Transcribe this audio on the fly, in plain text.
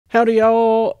Howdy,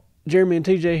 y'all. Jeremy and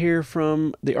TJ here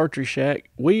from the Archery Shack.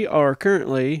 We are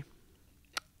currently,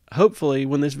 hopefully,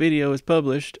 when this video is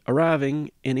published,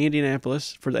 arriving in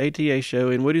Indianapolis for the ATA show,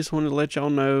 and we just wanted to let y'all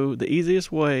know the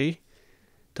easiest way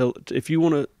to, if you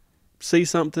want to see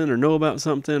something or know about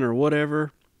something or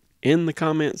whatever, in the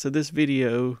comments of this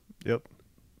video,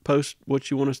 post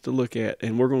what you want us to look at,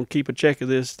 and we're going to keep a check of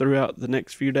this throughout the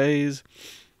next few days.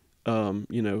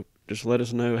 Just let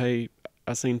us know, hey,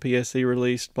 I seen PSC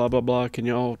released, blah, blah, blah. Can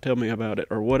y'all tell me about it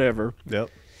or whatever?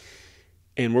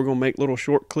 And we're going to make little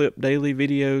short clip daily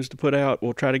videos to put out.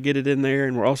 We'll try to get it in there.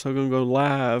 And we're also going to go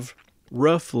live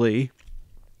roughly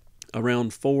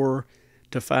around 4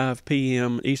 to 5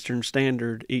 p.m. Eastern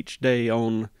Standard each day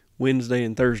on Wednesday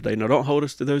and Thursday. Now, don't hold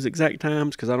us to those exact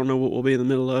times because I don't know what we'll be in the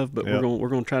middle of, but we're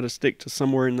going to try to stick to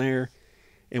somewhere in there,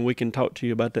 and we can talk to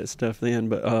you about that stuff then.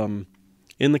 But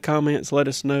in the comments, let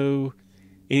us know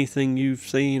anything you've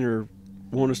seen or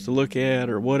want us to look at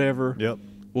or whatever.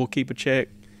 We'll keep a check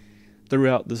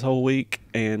throughout this whole week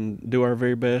and do our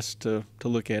very best to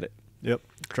look at it.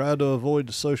 Try to avoid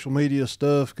the social media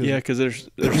stuff. Because there's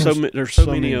so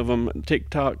many of them,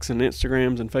 TikToks and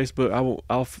Instagrams and Facebook.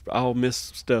 I'll miss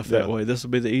stuff that way. This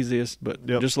will be the easiest, but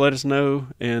just let us know,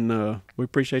 and we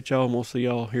appreciate y'all, and we'll see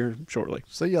y'all here shortly.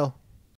 See y'all.